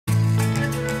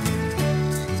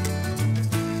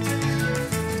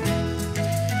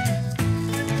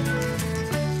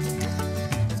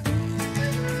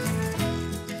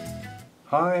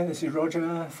Hi, this is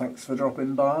Roger. Thanks for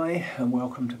dropping by and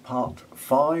welcome to part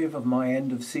 5 of my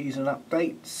end of season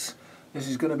updates. This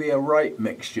is going to be a right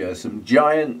mixture, some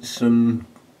giants, some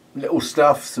little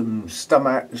stuff, some stuff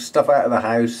out of the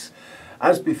house.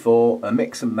 As before, a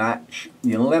mix and match.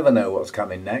 You'll never know what's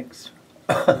coming next.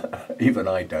 Even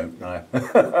I don't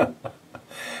know.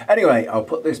 Anyway, I'll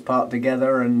put this part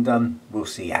together and we'll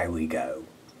see how we go.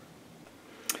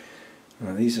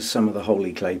 Now, these are some of the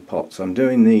holy clay pots. I'm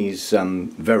doing these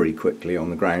very quickly on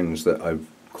the grounds that I've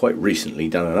quite recently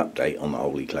done an update on the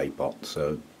holy clay pot,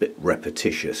 so a bit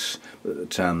repetitious.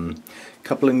 But a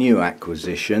couple of new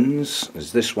acquisitions.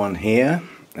 There's this one here.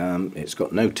 It's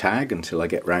got no tag until I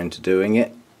get round to doing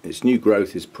it. Its new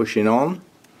growth is pushing on.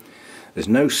 There's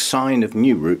no sign of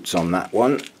new roots on that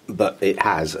one, but it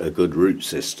has a good root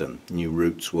system. New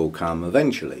roots will come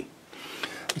eventually.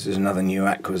 This is another new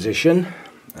acquisition.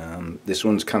 This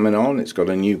one's coming on. It's got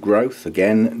a new growth.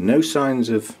 Again, no signs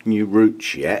of new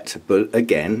roots yet, but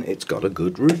again, it's got a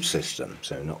good root system,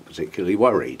 so not particularly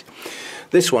worried.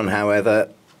 This one, however,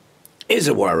 is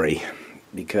a worry,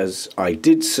 because I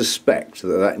did suspect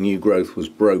that that new growth was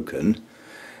broken,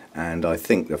 and I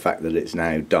think the fact that it's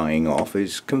now dying off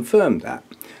is confirmed that.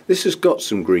 This has got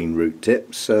some green root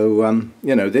tips, so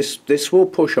you know, this will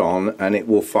push on and it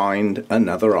will find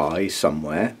another eye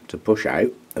somewhere to push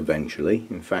out eventually.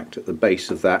 In fact, at the base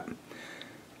of that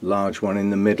large one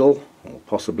in the middle, or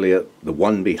possibly at the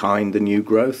one behind the new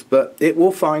growth, but it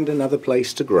will find another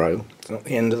place to grow. It's not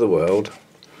the end of the world.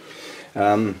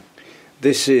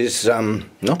 This is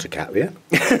not a Cattleya.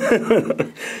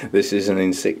 This is an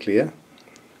Encyclia.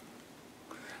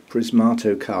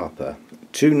 Prismatocarpa.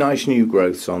 Two nice new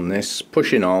growths on this,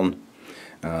 pushing on.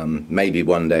 Maybe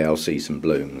one day I'll see some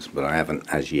blooms, but I haven't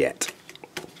as yet.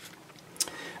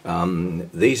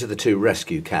 These are the two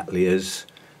rescue Cattleyas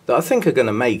that I think are going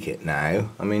to make it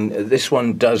now. I mean, this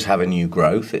one does have a new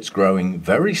growth. It's growing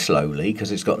very slowly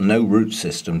because it's got no root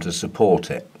system to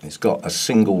support it. It's got a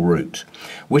single root,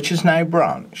 which is now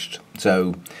branched.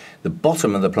 So the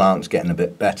bottom of the plant's getting a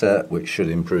bit better, which should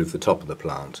improve the top of the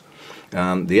plant.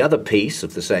 The other piece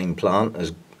of the same plant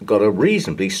has got a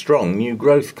reasonably strong new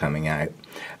growth coming out,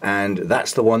 and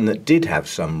that's the one that did have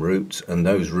some roots, and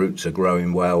those roots are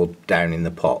growing well down in the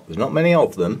pot. There's not many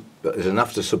of them, but there's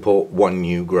enough to support one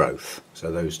new growth,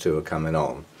 so those two are coming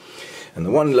on. And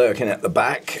the one lurking at the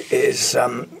back is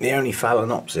the only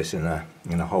Phalaenopsis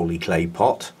in a holy clay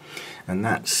pot, and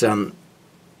that's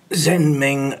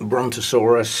Zenming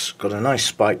Brontosaurus. Got a nice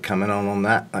spike coming on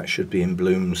that. That should be in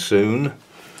bloom soon.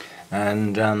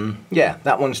 And yeah,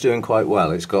 that one's doing quite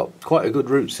well. It's got quite a good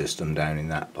root system down in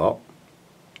that pot.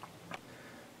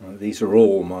 These are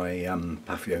all my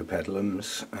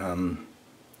Paphiopedilums.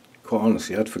 Quite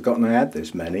honestly, I'd forgotten I had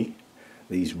this many.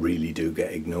 These really do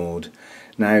get ignored.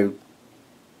 Now,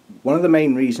 one of the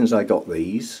main reasons I got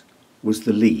these was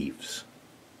the leaves.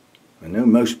 I know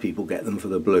most people get them for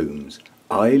the blooms.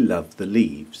 I love the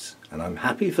leaves, and I'm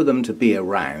happy for them to be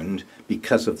around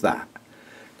because of that.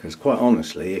 Because quite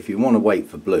honestly, if you want to wait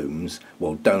for blooms,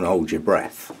 well, don't hold your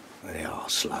breath. They are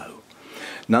slow.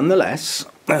 Nonetheless,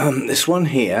 this one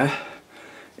here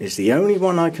is the only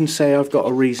one I can say I've got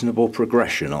a reasonable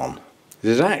progression on.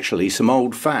 There's actually some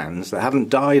old fans that haven't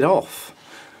died off.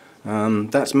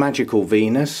 That's Magical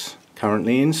Venus,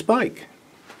 currently in spike.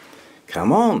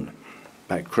 Come on,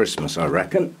 about Christmas I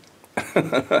reckon.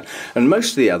 And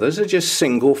most of the others are just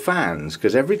single fans,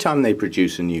 because every time they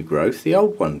produce a new growth, the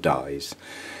old one dies.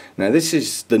 Now this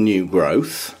is the new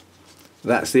growth.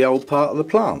 That's the old part of the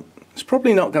plant. It's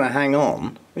probably not going to hang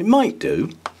on. It might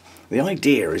do. The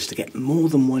idea is to get more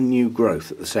than one new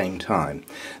growth at the same time.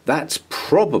 That's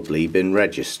probably been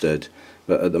registered,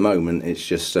 but at the moment it's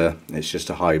just a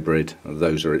hybrid.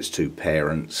 Those are its two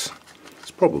parents.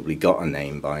 It's probably got a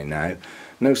name by now.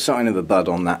 No sign of a bud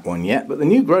on that one yet, but the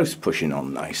new growth's pushing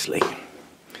on nicely.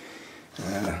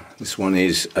 This one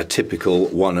is a typical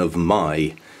one of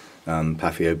my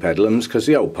Paphiopedilums, because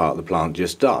the old part of the plant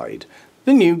just died.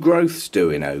 The new growth's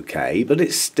doing okay, but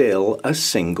it's still a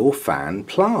single fan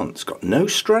plant. It's got no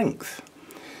strength.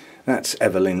 That's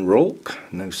Evelyn Rauch.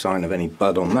 No sign of any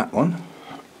bud on that one.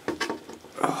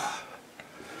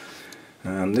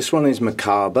 This one is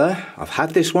Macabre. I've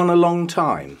had this one a long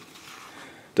time.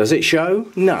 Does it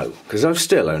show? No, because I've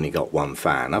still only got one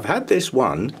fan. I've had this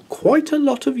one quite a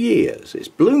lot of years. It's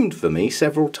bloomed for me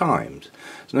several times.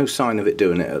 There's no sign of it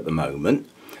doing it at the moment.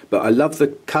 But I love the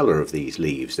colour of these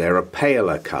leaves. They're a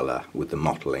paler colour with the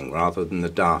mottling rather than the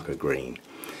darker green.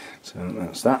 So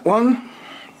that's that one.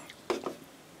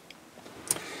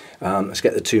 Let's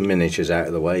get the two miniatures out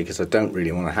of the way because I don't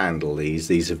really want to handle these.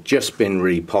 These have just been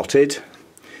repotted.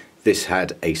 This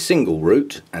had a single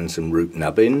root and some root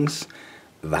nubbins.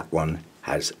 That one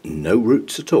has no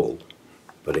roots at all,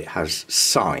 but it has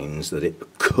signs that it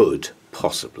could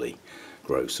possibly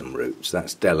grow some roots.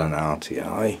 That's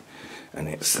Delanartii, and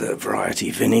it's the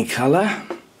variety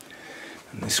Vinicolor.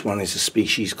 And this one is a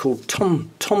species called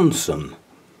Tonsum.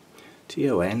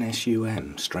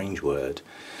 Tonsum, strange word.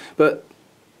 But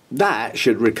that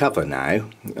should recover now.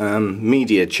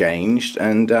 Media changed,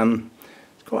 and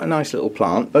it's quite a nice little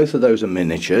plant. Both of those are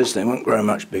miniatures. They won't grow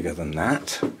much bigger than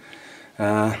that.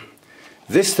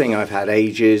 This thing I've had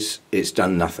ages. It's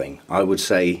done nothing. I would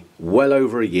say well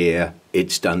over a year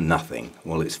it's done nothing.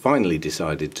 Well, it's finally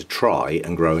decided to try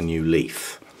and grow a new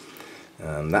leaf.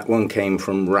 That one came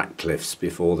from Ratcliffe's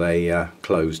before they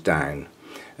closed down,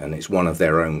 and it's one of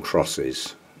their own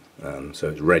crosses, so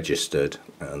it's registered,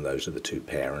 and those are the two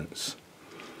parents.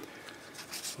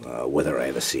 Whether I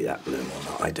ever see that bloom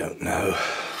or not, I don't know.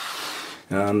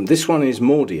 This one is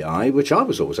Maudii, which I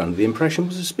was always under the impression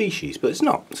was a species, but it's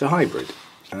not, it's a hybrid.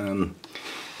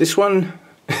 This one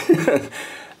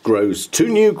grows 2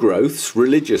 new growths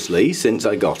religiously since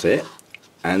I got it,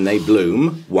 and they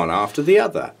bloom one after the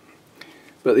other.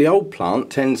 But the old plant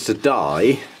tends to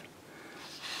die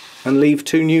and leave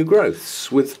 2 new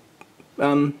growths with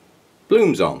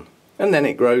blooms on, and then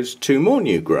it grows 2 more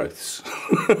new growths.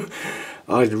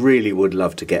 I really would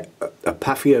love to get a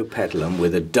Paphiopedilum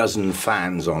with a dozen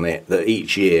fans on it that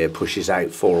each year pushes out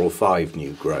 4 or 5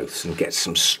 new growths and gets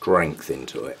some strength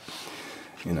into it.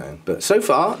 You know, but so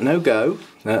far no go.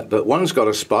 But one's got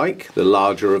a spike, the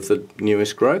larger of the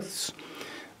newest growths.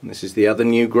 And this is the other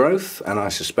new growth, and I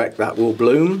suspect that will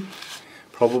bloom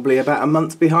probably about a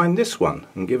month behind this one.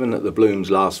 And given that the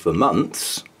blooms last for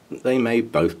months, they may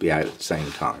both be out at the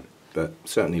same time. But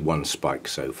certainly one spike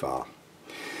so far.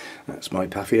 That's my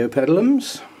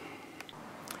Paphiopedilums.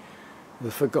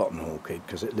 The forgotten orchid,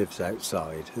 because it lives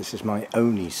outside. This is my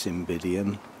only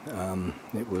Cymbidium.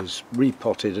 It was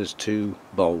repotted as 2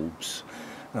 bulbs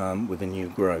with a new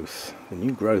growth. The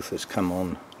new growth has come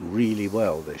on really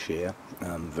well this year.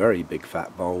 Very big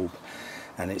fat bulb,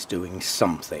 and it's doing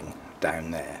something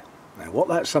down there. Now what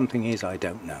that something is, I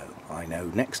don't know. I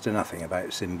know next to nothing about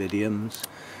Cymbidiums.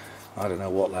 I don't know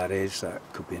what that is. That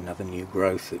could be another new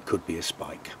growth. It could be a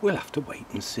spike. We'll have to wait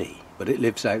and see. But it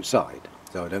lives outside,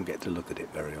 so I don't get to look at it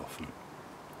very often.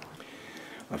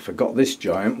 I forgot this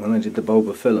giant when I did the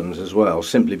Bulbophyllums as well,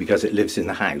 simply because it lives in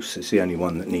the house. It's the only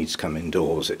one that needs to come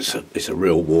indoors. It's a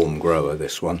real warm grower,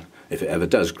 this one, if it ever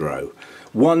does grow.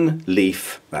 1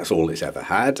 leaf, that's all it's ever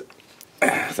had.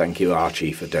 Thank you,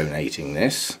 Archie, for donating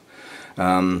this.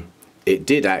 It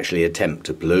did actually attempt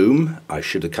to bloom. I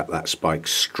should have cut that spike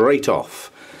straight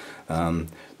off.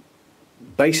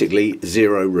 Basically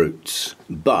 0 roots,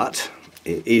 but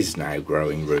it is now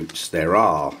growing roots. There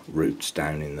are roots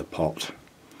down in the pot.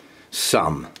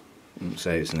 Some. I wouldn't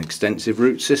say it's an extensive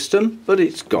root system, but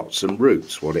it's got some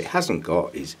roots. What it hasn't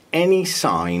got is any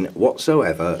sign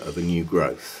whatsoever of a new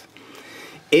growth.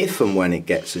 If and when it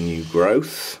gets a new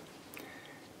growth,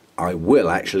 I will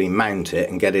actually mount it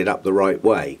and get it up the right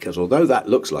way, because although that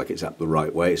looks like it's up the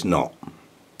right way, it's not.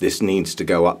 This needs to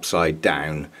go upside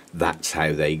down. That's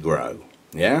how they grow.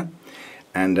 Yeah?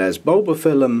 And as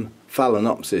Bulbophyllum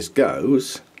phalaenopsis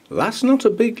goes, that's not a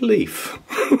big leaf.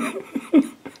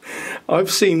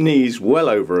 I've seen these well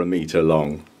over 1 metre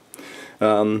long.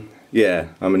 Yeah,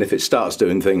 I mean, if it starts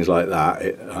doing things like that,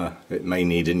 it may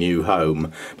need a new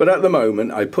home. But at the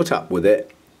moment, I put up with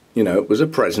it. You know, it was a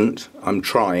present. I'm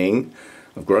trying.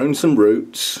 I've grown some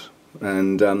roots,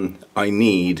 and I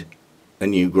need a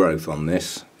new growth on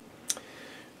this.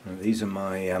 These are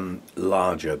my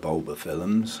larger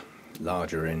Bulbophyllums.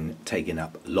 Larger in taking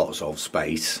up lots of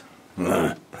space. This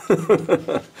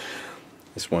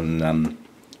one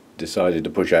decided to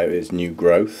push out its new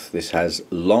growth. This has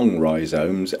long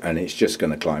rhizomes, and it's just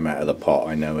going to climb out of the pot,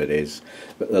 I know it is.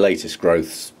 But the latest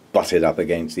growth's butted up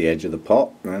against the edge of the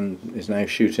pot and is now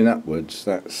shooting upwards.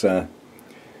 That's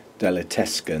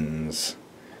Deletescens.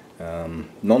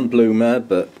 Non-bloomer,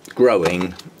 but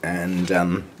growing, and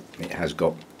it has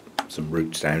got some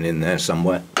roots down in there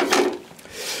somewhere.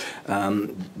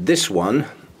 This one,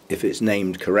 if it's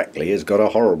named correctly, has got a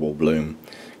horrible bloom.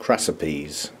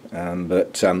 Crassipes.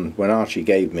 But when Archie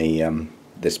gave me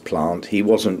this plant, he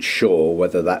wasn't sure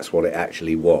whether that's what it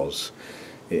actually was.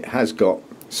 It has got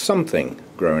something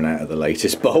growing out of the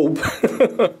latest bulb.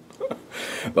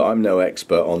 But I'm no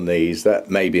expert on these. That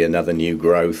may be another new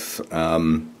growth. I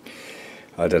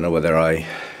don't know whether I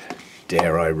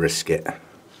risk it.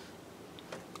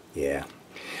 Yeah,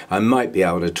 I might be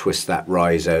able to twist that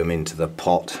rhizome into the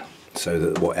pot so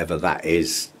that whatever that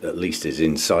is at least is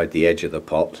inside the edge of the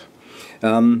pot.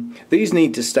 These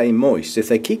need to stay moist. If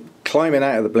they keep climbing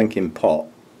out of the blinking pot,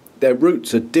 their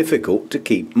roots are difficult to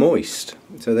keep moist.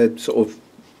 So they're sort of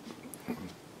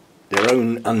their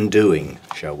own undoing,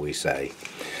 shall we say.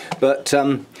 But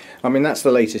I mean, that's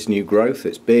the latest new growth.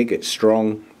 It's big, it's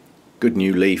strong, good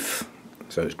new leaf,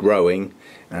 so it's growing,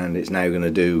 and it's now going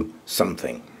to do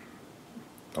something.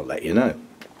 I'll let you know.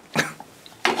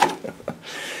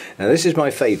 Now this is my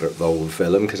favourite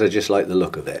bulbophyllum because I just like the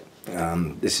look of it.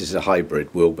 This is a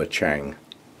hybrid Wilbur Chang.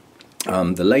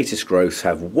 The latest growths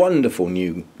have wonderful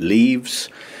new leaves.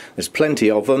 There's plenty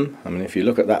of them. I mean, if you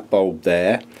look at that bulb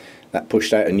there, that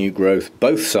pushed out a new growth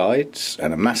both sides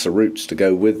and a mass of roots to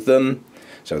go with them.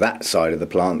 So that side of the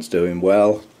plant's doing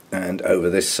well, and over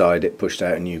this side it pushed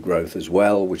out a new growth as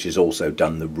well, which has also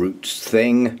done the roots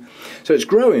thing. So it's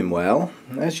growing well.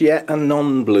 As yet a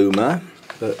non-bloomer,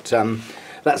 but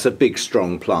that's a big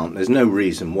strong plant. There's no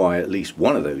reason why at least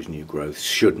one of those new growths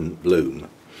shouldn't bloom.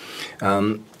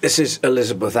 This is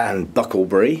Elizabeth Ann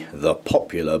Buckleberry, the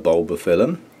popular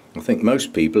bulbophyllum. I think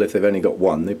most people, if they've only got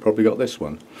one, they've probably got this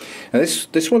one. And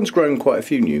this one's grown quite a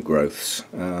few new growths.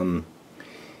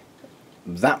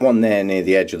 That one there near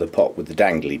the edge of the pot with the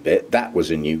dangly bit, that was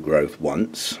a new growth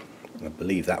once. I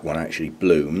believe that one actually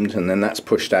bloomed, and then that's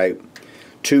pushed out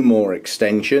two more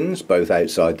extensions, both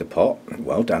outside the pot.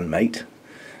 Well done, mate.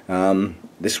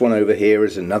 This one over here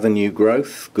is another new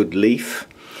growth, good leaf,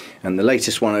 and the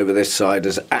latest one over this side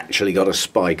has actually got a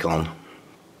spike on.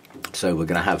 So we're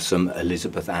going to have some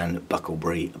Elizabeth Ann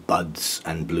Buckleberry buds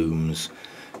and blooms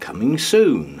coming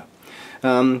soon.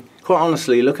 Quite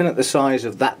honestly, looking at the size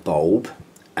of that bulb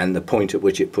and the point at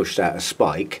which it pushed out a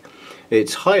spike,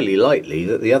 it's highly likely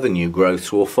that the other new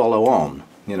growths will follow on,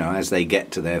 you know, as they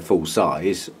get to their full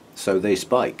size, so they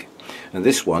spike. And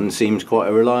this one seems quite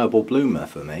a reliable bloomer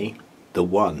for me, the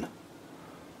one.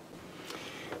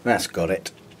 That's got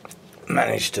it.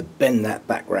 Managed to bend that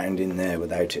back round in there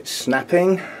without it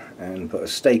snapping, and put a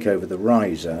stake over the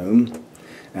rhizome,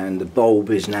 and the bulb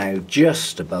is now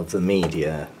just above the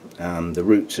media. The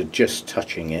roots are just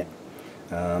touching it,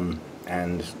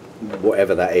 and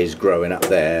whatever that is growing up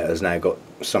there has now got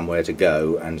somewhere to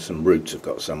go, and some roots have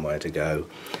got somewhere to go,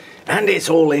 and it's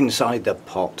all inside the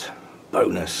pot.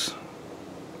 Bonus.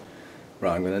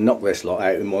 Right, I'm going to knock this lot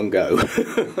out in one go.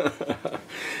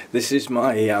 This is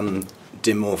my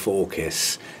Dimorph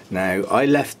Orchis. Now, I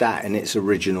left that in its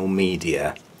original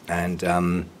media, and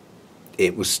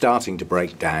it was starting to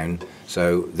break down,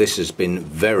 so this has been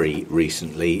very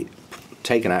recently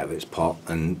taken out of its pot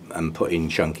and put in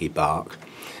chunky bark,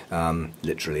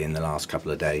 literally in the last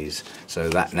couple of days. So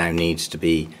that now needs to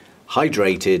be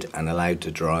hydrated and allowed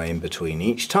to dry in between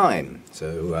each time.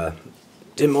 So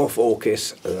Dimorph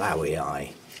Orchis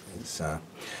lowii. It's a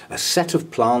set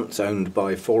of plants owned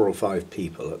by 4 or 5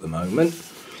 people at the moment.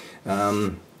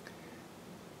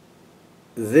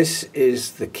 This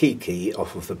is the kiki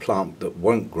off of the plant that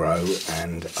won't grow,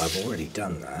 and I've already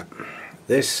done that.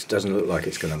 This doesn't look like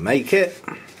it's going to make it.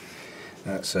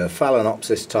 That's a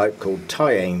Phalaenopsis type called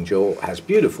Thai Angel, has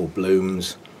beautiful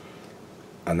blooms,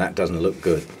 and that doesn't look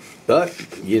good.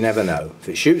 But you never know. If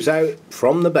it shoots out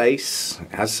from the base,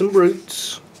 it has some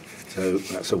roots, so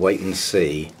that's a wait and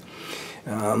see.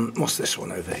 What's this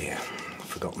one over here? I've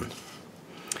forgotten.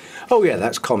 Oh yeah,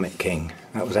 that's Comet King.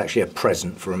 That was actually a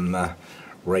present from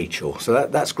Rachel. So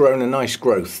that's grown a nice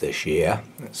growth this year.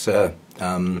 It's a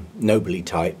nobly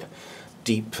type,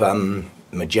 deep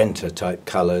magenta type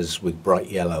colours with bright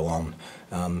yellow on.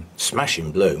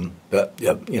 Smashing bloom, but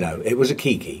you know, it was a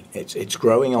kiki. It's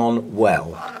growing on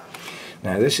well.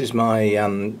 Now this is my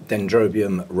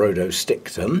Dendrobium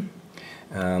rhodostictum,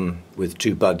 with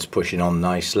 2 buds pushing on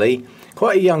nicely.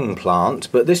 Quite a young plant,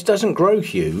 but this doesn't grow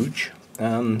huge.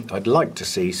 I'd like to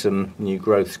see some new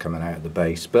growths coming out of the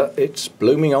base, but it's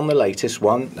blooming on the latest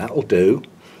one. That'll do.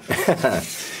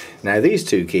 Now these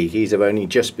 2 kikis have only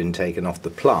just been taken off the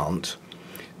plant.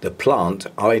 The plant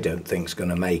I don't think is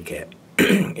going to make it.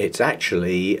 It's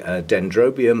actually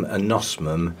Dendrobium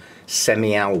anosmum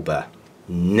semi-alba.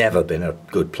 Never been a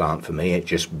good plant for me, it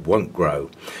just won't grow.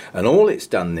 And all it's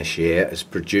done this year has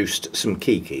produced some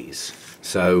kikis.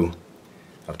 So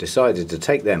I've decided to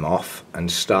take them off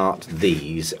and start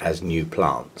these as new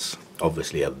plants.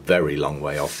 Obviously a very long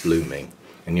way off blooming.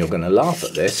 And you're going to laugh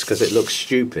at this because it looks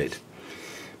stupid.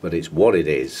 But it's what it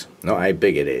is, not how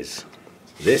big it is.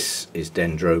 This is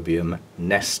Dendrobium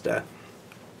nesta.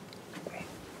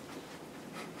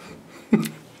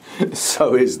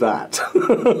 So is that.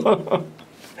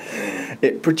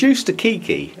 It produced a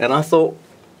kiki, and I thought,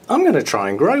 I'm going to try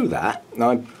and grow that. And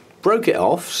I broke it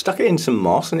off, stuck it in some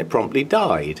moss, and it promptly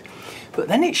died. But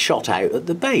then it shot out at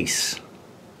the base.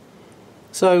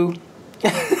 So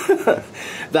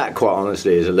That, quite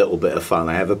honestly, is a little bit of fun.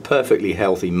 I have a perfectly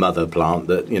healthy mother plant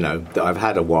that, you know, that I've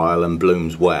had a while and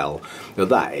blooms well. Now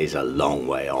that is a long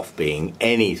way off being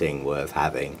anything worth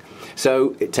having.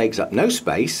 So it takes up no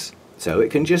space, so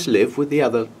it can just live with the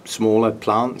other smaller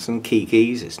plants and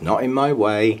kikis. It's not in my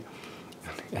way.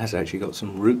 It has actually got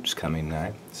some roots coming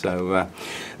now. So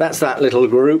that's that little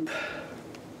group.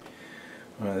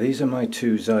 Well, these are my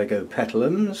two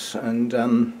zygopetalums,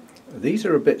 and these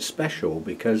are a bit special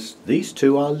because these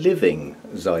two are living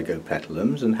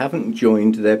zygopetalums and haven't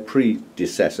joined their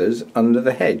predecessors under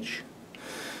the hedge.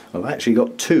 I've actually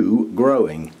got two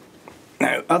growing.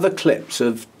 Now, other clips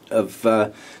have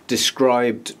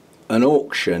described an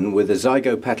auction with a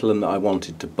zygopetalum that I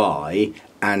wanted to buy,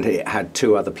 and it had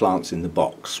two other plants in the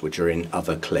box, which are in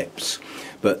other clips.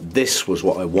 But this was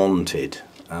what I wanted.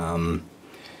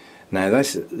 Now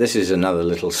this is another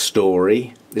little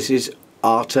story. This is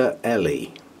Arta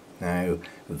Ellie. Now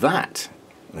that,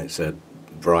 it's a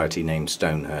variety named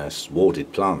Stonehurst,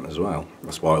 warded plant as well.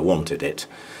 That's why I wanted it.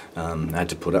 I had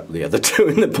to put up the other two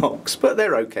in the box, but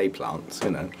they're okay plants,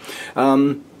 you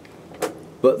know.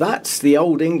 But that's the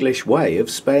old English way of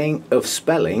spelling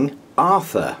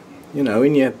Arthur. You know,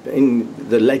 in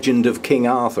the legend of King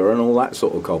Arthur and all that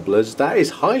sort of cobblers, that is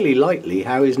highly likely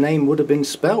how his name would have been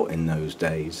spelt in those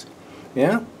days.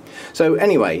 Yeah? So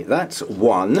anyway, that's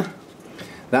one.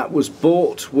 That was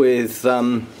bought with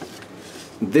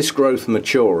this growth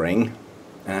maturing,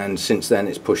 and since then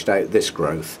it's pushed out this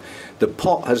growth. The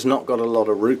pot has not got a lot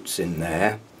of roots in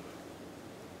there,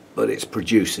 but it's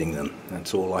producing them.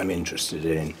 That's all I'm interested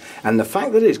in. And the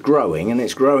fact that it's growing, and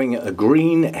it's growing at a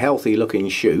green, healthy looking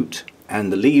shoot,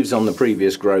 and the leaves on the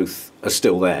previous growth are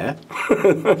still there,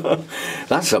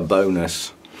 that's a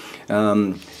bonus.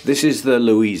 This is the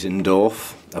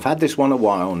Louisendorf. I've had this one a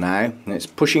while now, and it's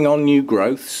pushing on new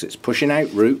growths, it's pushing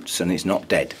out roots, and it's not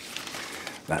dead.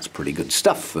 That's pretty good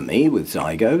stuff for me with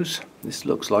zygos. This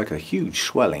looks like a huge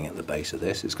swelling at the base of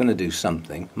this. It's going to do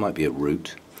something. Might be a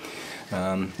root.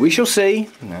 We shall see.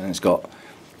 And it's got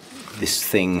this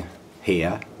thing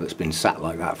here that's been sat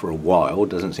like that for a while.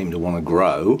 Doesn't seem to want to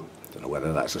grow. Don't know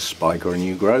whether that's a spike or a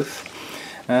new growth.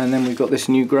 And then we've got this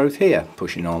new growth here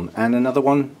pushing on, and another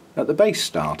one at the base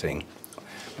starting.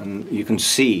 And you can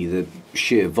see the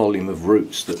sheer volume of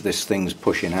roots that this thing's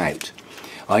pushing out.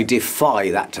 I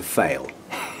defy that to fail.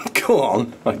 Go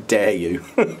on, I dare you.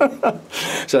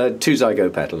 So two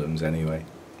zygopetalums anyway.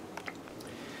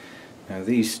 Now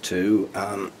these two,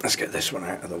 let's get this one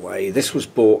out of the way. This was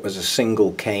bought as a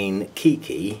single cane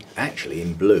kiki, actually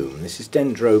in bloom. This is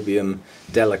Dendrobium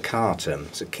delicatum.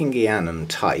 It's a Kingianum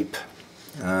type,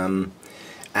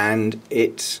 and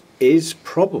it is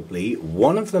probably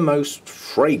one of the most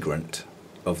fragrant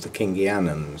of the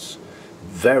Kingianums.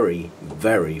 Very,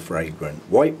 very fragrant.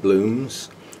 White blooms,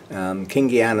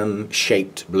 Kingianum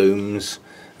shaped blooms,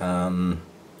 and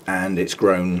it's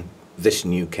grown this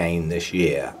new cane this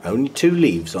year. Only two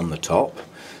leaves on the top,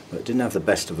 but it didn't have the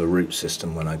best of a root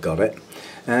system when I got it.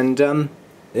 And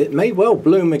it may well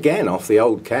bloom again off the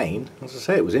old cane. As I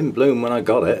say, it was in bloom when I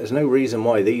got it. There's no reason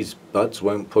why these buds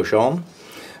won't push on.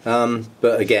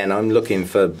 But again, I'm looking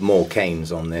for more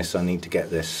canes on this. I need to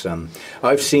get this.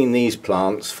 I've seen these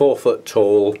plants 4 foot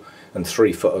tall and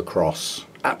 3 foot across.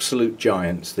 Absolute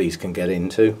giants these can get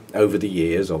into over the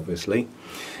years, obviously.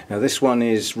 Now this one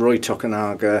is Roy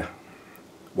Tokunaga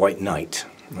White Knight.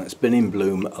 That's been in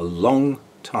bloom a long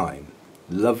time.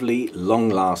 Lovely,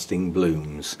 long-lasting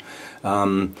blooms.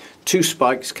 2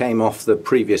 spikes came off the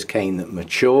previous cane that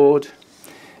matured,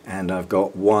 and I've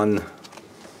got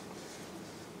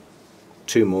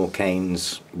 2 more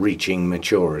canes reaching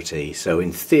maturity, so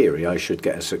in theory I should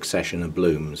get a succession of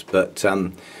blooms, but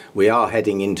we are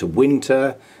heading into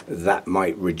winter. That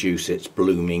might reduce its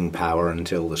blooming power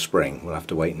until the spring. We'll have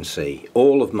to wait and see.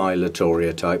 All of my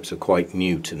Latoria types are quite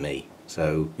new to me,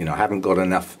 so you know, I haven't got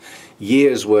enough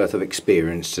years worth of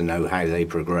experience to know how they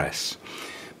progress,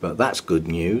 but that's good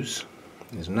news.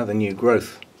 There's another new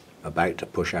growth about to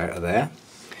push out of there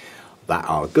that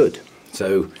are good.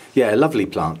 So yeah, lovely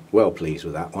plant, well pleased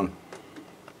with that one.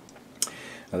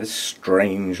 Now this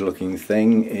strange looking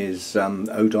thing is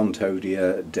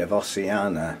Odontodia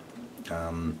devosiana,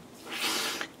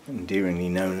 endearingly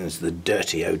known as the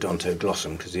dirty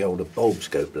Odontoglossum because the older bulbs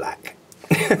go black.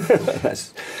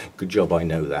 That's a good job I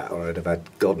know that, or I'd have had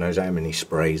God knows how many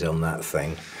sprays on that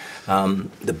thing.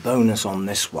 The bonus on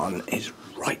this one is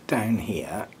right down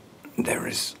here there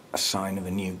is a sign of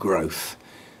a new growth.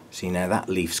 See, now that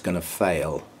leaf's going to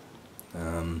fail.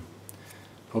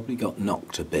 Probably got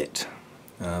knocked a bit.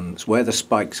 It's where the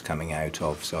spike's coming out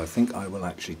of, so I think I will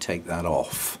actually take that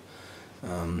off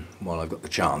while I've got the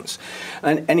chance.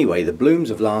 And anyway, the blooms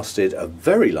have lasted a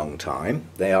very long time.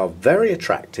 They are very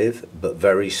attractive but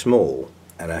very small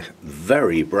and a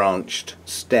very branched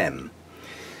stem.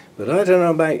 But I don't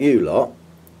know about you lot,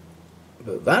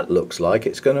 but that looks like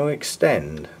it's going to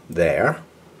extend there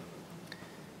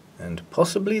and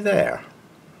possibly there.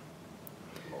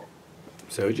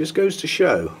 So it just goes to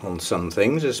show on some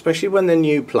things, especially when they're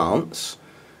new plants,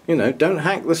 you know, don't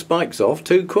hack the spikes off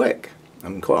too quick. I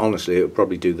mean, quite honestly, it would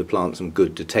probably do the plant some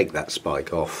good to take that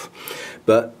spike off.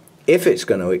 But if it's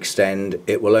going to extend,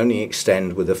 it will only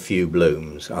extend with a few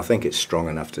blooms. I think it's strong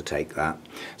enough to take that.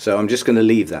 So I'm just going to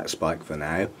leave that spike for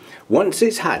now. Once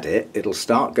it's had it, it'll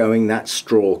start going that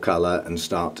straw colour and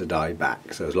start to die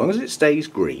back. So as long as it stays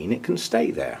green, it can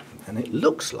stay there. And it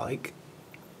looks like,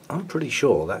 I'm pretty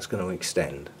sure that's going to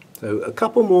extend. So a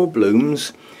couple more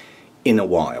blooms in a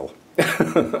while.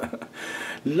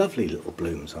 Lovely little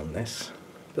blooms on this,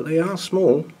 but they are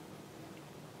small.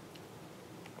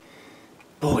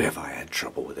 Boy, have I had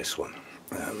trouble with this one.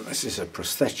 This is a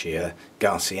Prosthetia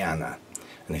garciana,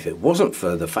 and if it wasn't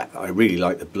for the fact that I really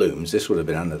like the blooms, this would have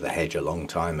been under the hedge a long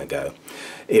time ago.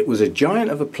 It was a giant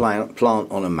of a plant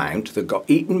on a mount that got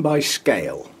eaten by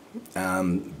scale.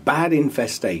 Bad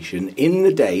infestation in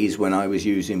the days when I was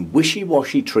using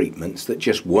wishy-washy treatments that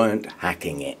just weren't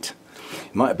hacking it.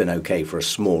 It might have been okay for a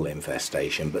small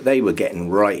infestation, but they were getting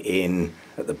right in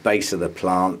at the base of the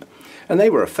plant, and they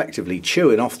were effectively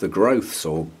chewing off the growths,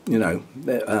 or, you know,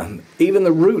 even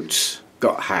the roots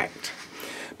got hacked.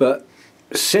 But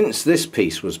since this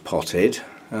piece was potted,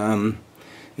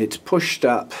 it's pushed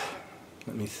up,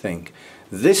 let me think,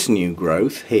 this new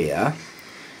growth here,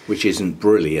 which isn't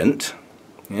brilliant.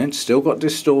 Yeah, it's still got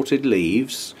distorted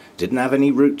leaves, didn't have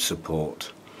any root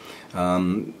support.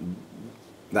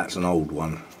 That's an old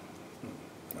one.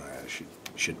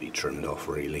 Should be trimmed off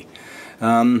really.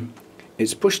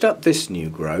 It's pushed up this new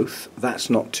growth. That's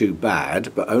not too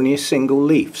bad, but only a single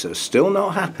leaf, so still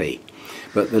not happy.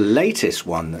 But the latest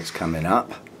one that's coming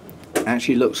up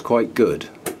actually looks quite good,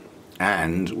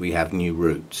 and we have new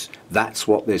roots. That's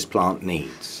what this plant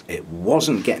needs. It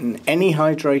wasn't getting any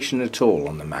hydration at all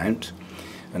on the mount,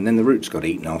 and then the roots got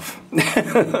eaten off.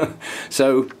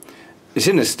 So it's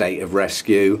in a state of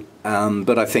rescue,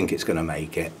 but I think it's going to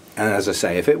make it. And as I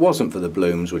say, if it wasn't for the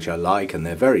blooms, which I like, and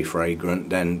they're very fragrant,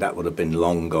 then that would have been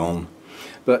long gone.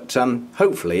 But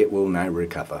hopefully it will now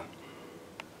recover.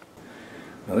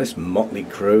 Now this motley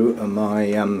crew are my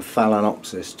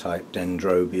Phalaenopsis type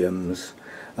dendrobiums.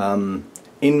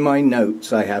 In my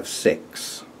notes I have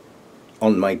 6.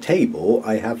 On my table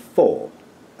I have 4.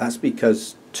 That's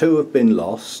because 2 have been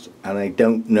lost and I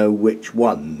don't know which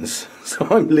ones. So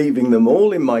I'm leaving them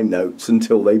all in my notes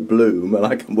until they bloom and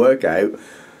I can work out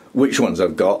which ones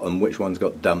I've got and which ones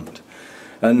got dumped.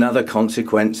 Another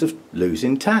consequence of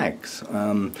losing tags.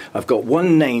 I've got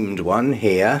one named one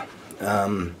here.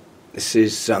 This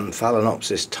is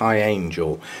Phalaenopsis Thai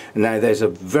Angel. Now there's a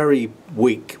very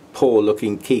weak, poor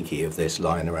looking kiki of this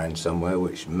lying around somewhere,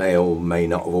 which may or may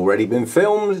not have already been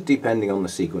filmed, depending on the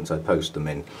sequence I post them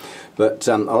in. But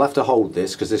I'll have to hold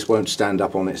this because this won't stand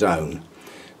up on its own.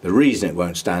 The reason it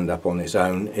won't stand up on its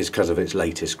own is because of its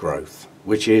latest growth,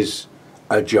 which is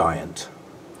a giant.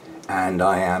 And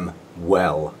I am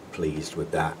well pleased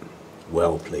with that.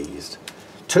 Well pleased.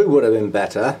 2 would have been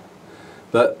better,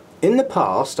 but in the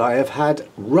past I have had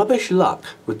rubbish luck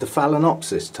with the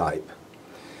Phalaenopsis type.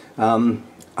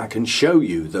 I can show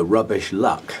you the rubbish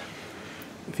luck.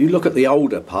 If you look at the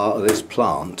older part of this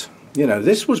plant, you know,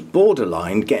 this was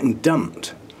borderline getting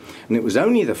dumped. And it was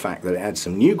only the fact that it had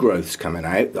some new growths coming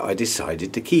out that I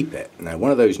decided to keep it. Now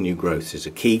one of those new growths is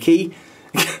a kiki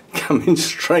coming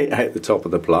straight out the top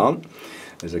of the plant.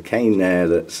 There's a cane there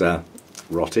that's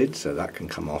rotted, so that can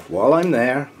come off while I'm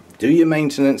there. Do your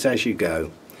maintenance as you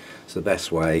go. It's the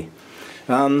best way.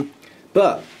 So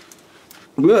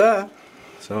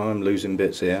I'm losing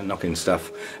bits here, knocking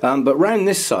stuff. But round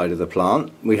this side of the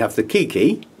plant we have the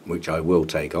kiki, which I will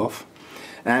take off,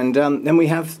 and then we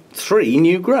have 3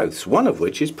 new growths, one of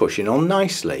which is pushing on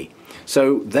nicely.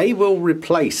 So they will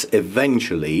replace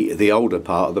eventually the older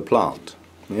part of the plant.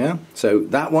 Yeah, so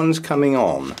that one's coming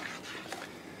on,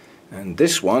 and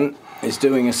this one is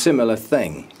doing a similar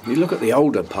thing. You look at the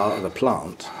older part of the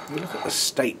plant, you look at the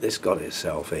state this got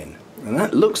itself in, and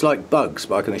that looks like bugs,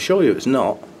 but I can assure you it's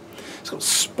not. It's got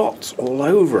spots all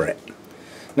over it.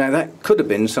 Now that could have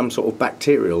been some sort of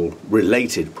bacterial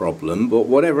related problem, but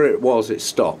whatever it was, it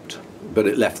stopped, but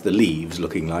it left the leaves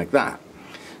looking like that.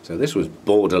 So this was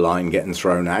borderline getting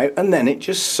thrown out, and then it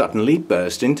just suddenly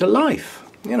burst into life.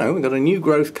 You know, we've got a new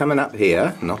growth coming up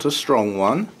here, not a strong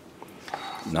one.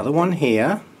 Another one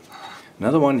here.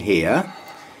 another one here,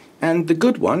 and the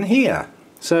good one here.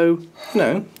 So,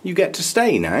 you get to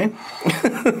stay now,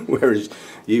 whereas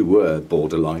you were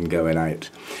borderline going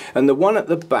out. And the one at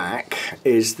the back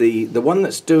is the one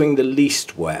that's doing the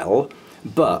least well,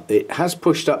 but it has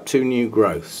pushed up 2 new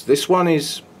growths. This one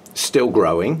is still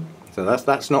growing, so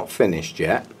that's not finished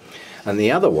yet. And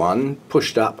the other one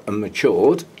pushed up and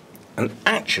matured and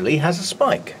actually has a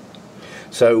spike.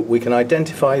 So we can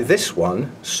identify this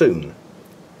one soon.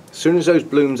 As soon as those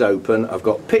blooms open, I've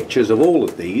got pictures of all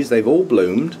of these. They've all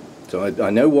bloomed, so I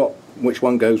know which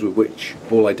one goes with which.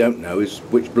 All I don't know is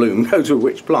which bloom goes with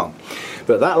which plant.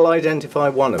 But that'll identify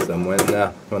one of them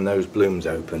when those blooms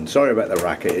open. Sorry about the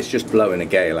racket, it's just blowing a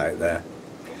gale out there.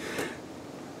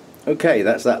 Okay,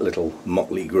 that's that little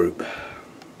motley group.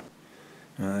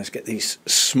 Let's get these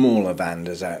smaller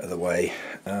vandas out of the way.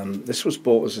 This was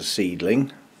bought as a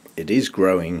seedling. It is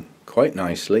growing quite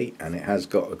nicely, and it has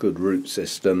got a good root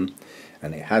system,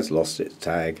 and it has lost its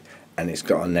tag, and it's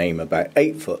got a name about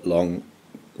 8 foot long,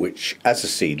 which as a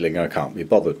seedling I can't be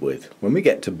bothered with. When we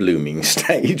get to blooming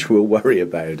stage we'll worry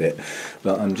about it,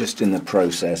 but I'm just in the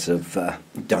process of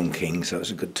dunking, so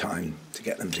it's a good time to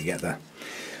get them together.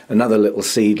 Another little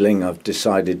seedling, I've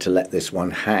decided to let this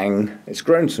one hang. It's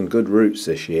grown some good roots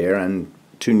this year and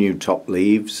 2 new top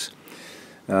leaves.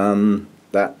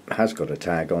 That has got a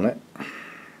tag on it.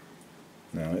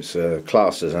 Now it's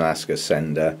classed as an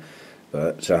ascoscenda,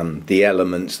 but the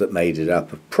elements that made it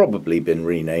up have probably been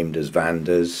renamed as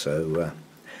vandas, so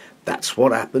that's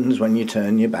what happens when you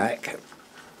turn your back.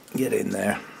 Get in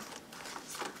there.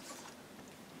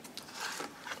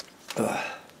 The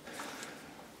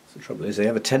trouble is they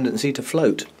have a tendency to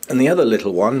float. And the other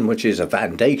little one, which is a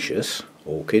vandaceous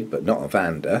orchid but not a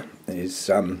vanda, is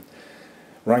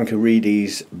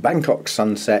Rancoredes Bangkok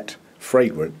Sunset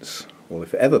Fragrance. Well,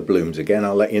 if it ever blooms again,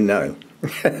 I'll let you know.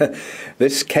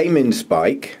 This came in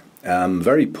spike,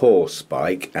 very poor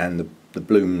spike, and the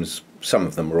blooms, some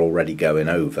of them are already going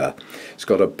over. It's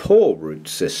got a poor root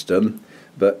system,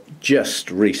 but just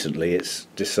recently it's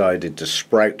decided to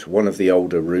sprout one of the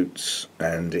older roots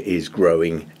and is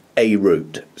growing a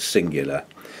root, singular.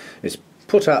 It's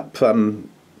put up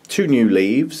 2 new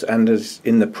leaves and is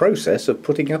in the process of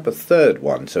putting up a 3rd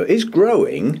one. So it is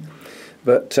growing,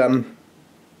 but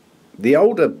the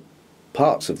older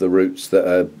parts of the roots that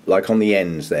are like on the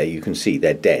ends there, you can see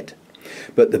they're dead.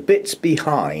 But the bits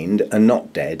behind are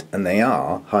not dead, and they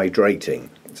are hydrating.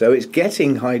 So it's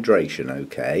getting hydration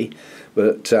okay,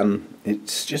 but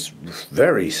it's just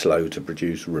very slow to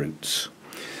produce roots.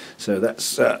 So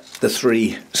that's the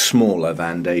 3 smaller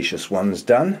vandaceous ones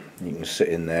done. You can sit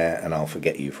in there and I'll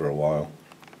forget you for a while.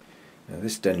 Now,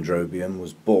 this dendrobium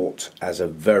was bought as a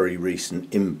very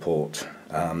recent import,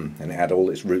 and it had all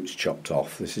its roots chopped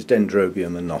off. This is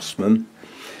Dendrobium anosmum,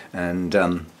 and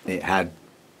it had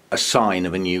a sign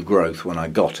of a new growth when I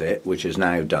got it, which has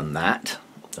now done that.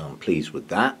 So I'm pleased with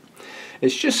that.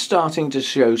 It's just starting to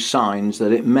show signs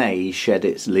that it may shed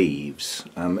its leaves.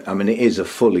 I mean, it is a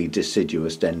fully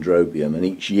deciduous dendrobium, and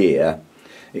each year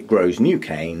it grows new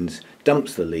canes,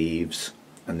 dumps the leaves,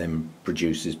 and then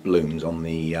produces blooms on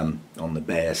the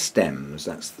bare stems.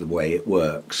 That's the way it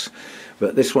works.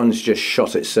 But this one's just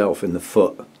shot itself in the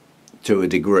foot to a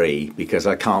degree, because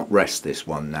I can't rest this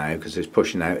one now because it's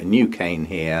pushing out a new cane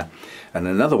here and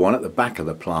another one at the back of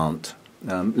the plant.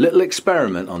 Little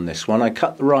experiment on this one. I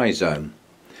cut the rhizome,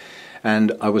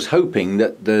 and I was hoping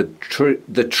that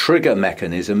the trigger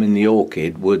mechanism in the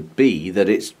orchid would be that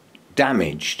it's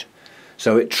damaged,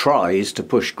 so it tries to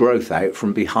push growth out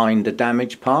from behind the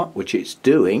damaged part, which it's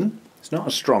doing. It's not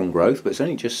a strong growth, but it's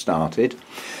only just started.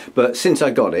 But since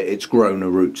I got it, it's grown a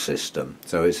root system,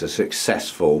 so it's a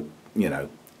successful,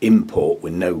 import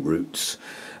with no roots.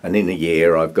 And in a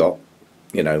year I've got,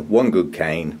 1 good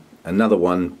cane, another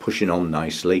one pushing on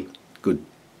nicely, good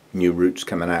new roots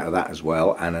coming out of that as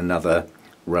well, and another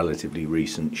relatively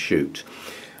recent shoot.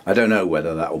 I don't know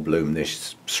whether that will bloom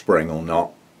this spring or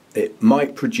not. It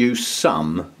might produce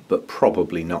some, but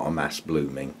probably not a mass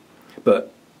blooming.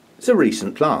 But it's a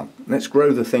recent plant. Let's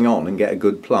grow the thing on and get a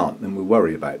good plant, then we'll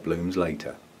worry about blooms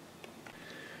later.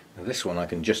 Now, this one I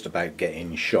can just about get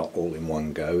in shot all in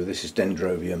one go. This is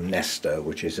Dendrobium Nestor,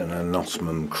 which is an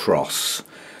anosmum cross.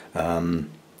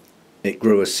 It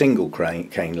grew a single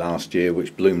cane last year,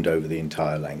 which bloomed over the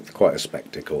entire length. Quite a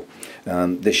spectacle.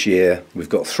 This year we've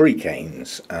got 3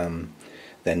 canes.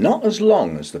 They're not as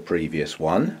long as the previous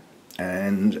one,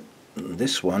 and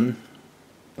this one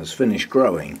has finished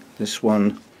growing. This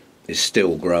one is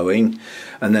still growing,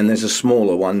 and then there's a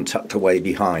smaller one tucked away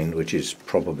behind, which is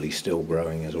probably still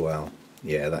growing as well.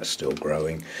 Yeah, that's still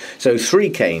growing. So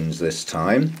 3 canes this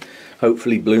time.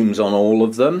 hopefully blooms on all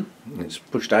of them. It's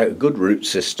pushed out a good root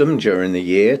system during the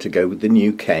year to go with the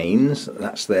new canes.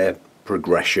 That's their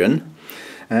progression,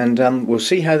 and we'll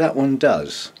see how that one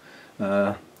does.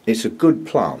 It's a good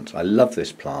plant. I love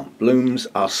this plant. Blooms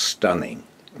are stunning.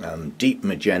 Deep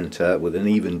magenta with an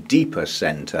even deeper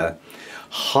centre,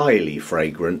 highly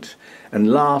fragrant,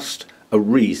 and last a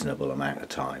reasonable amount of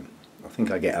time. I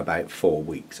think I get about 4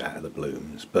 weeks out of the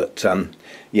blooms, but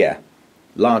yeah,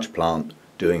 large plant,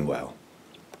 doing well.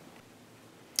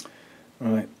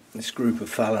 Right, this group of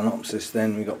Phalaenopsis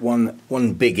then, we've got one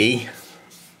biggie.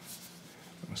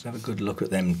 Let's have a good look at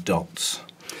them dots.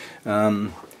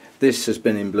 This has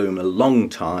been in bloom a long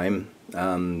time.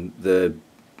 The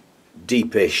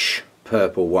deepish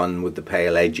purple one with the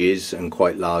pale edges and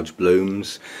quite large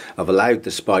blooms. I've allowed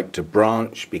the spike to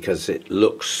branch because it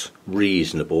looks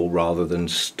reasonable rather than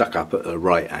stuck up at a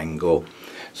right angle.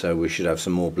 So we should have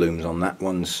some more blooms on that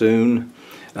one soon.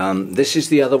 This is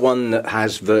the other one that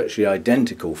has virtually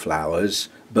identical flowers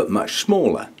but much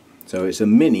smaller. So it's a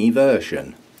mini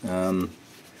version.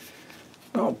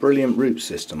 Not a brilliant root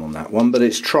system on that one, but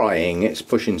it's trying. It's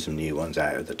pushing some new ones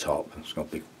out of the top. It's got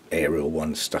big aerial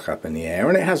ones stuck up in the air,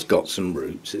 and it has got some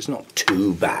roots. It's not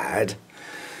too bad.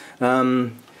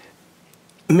 Mini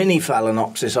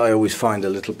Phalaenopsis I always find a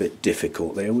little bit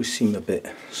difficult. They always seem a bit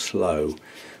slow.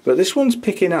 But this one's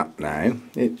picking up now.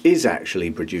 It is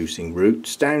actually producing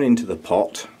roots down into the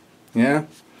pot. Yeah.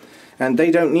 And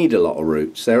they don't need a lot of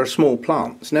roots. They're a small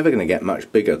plant. It's never going to get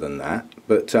much bigger than that,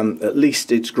 but at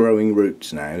least it's growing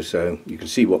roots now, so you can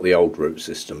see what the old root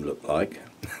system looked like.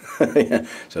 Yeah,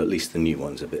 so at least the new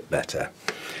one's a bit better.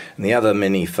 And the other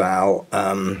mini phal,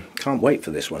 can't wait for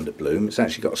this one to bloom. It's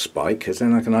actually got a spike, because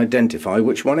then I can identify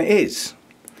which one it is.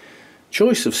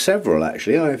 Choice of several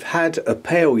actually. I've had a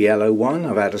pale yellow one,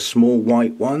 I've had a small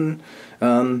white one,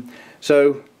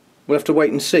 so we'll have to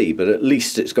wait and see, but at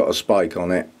least it's got a spike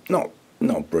on it.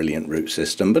 Not brilliant root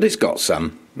system, but it's got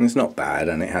some. It's not bad,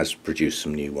 and it has produced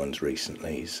some new ones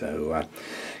recently. So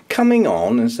coming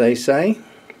on, as they say.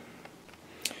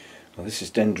 Well, this is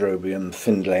Dendrobium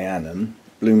findleyanum.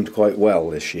 Bloomed quite well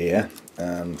this year.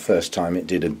 First time it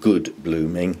did a good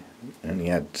blooming. Only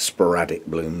had sporadic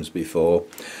blooms before.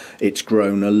 It's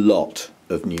grown a lot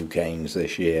of new canes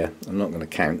this year. I'm not going to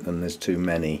count them, there's too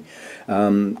many.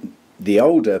 The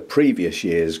older previous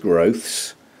year's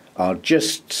growths are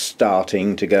just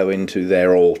starting to go into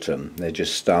their autumn. They're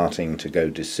just starting to go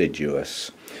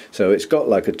deciduous. So it's got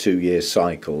like a 2-year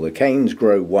cycle. The canes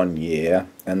grow 1 year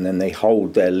and then they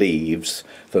hold their leaves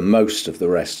for most of the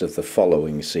rest of the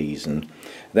following season.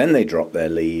 Then they drop their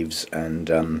leaves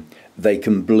and they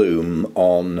can bloom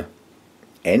on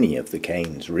any of the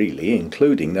canes really,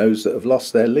 including those that have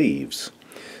lost their leaves.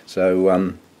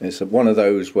 So it's one of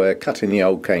those where cutting the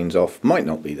old canes off might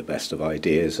not be the best of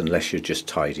ideas unless you're just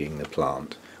tidying the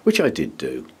plant, which I did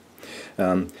do.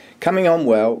 Coming on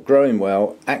well, growing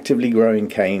well, actively growing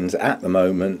canes at the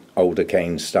moment, older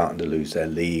canes starting to lose their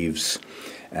leaves,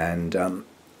 and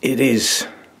it is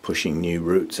pushing new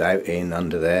roots out in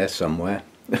under there somewhere.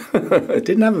 It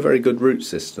didn't have a very good root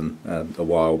system a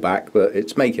while back, but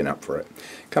it's making up for it.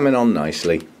 Coming on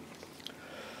nicely.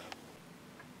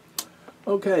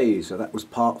 Okay, so that was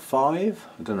part 5.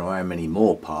 I don't know how many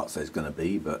more parts there's going to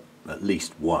be, but at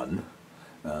least 1,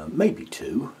 maybe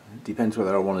 2. It depends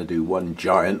whether I want to do 1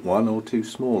 giant one or 2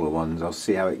 smaller ones. I'll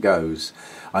see how it goes.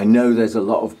 I know there's a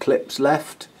lot of clips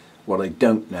left. What I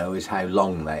don't know is how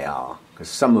long they are, because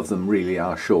some of them really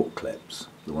are short clips,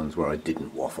 the ones where I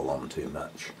didn't waffle on too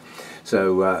much.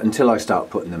 So until I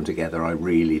start putting them together, I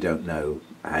really don't know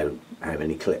how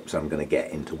many clips I'm going to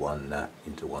get into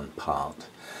one part.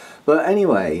 But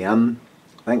anyway,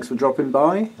 thanks for dropping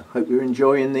by. I hope you're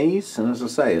enjoying these, and as I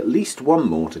say, at least 1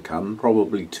 more to come,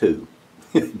 probably 2.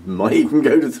 Might even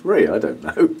go to 3, I don't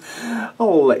know.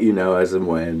 I'll let you know as and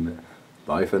when.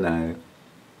 Bye for now.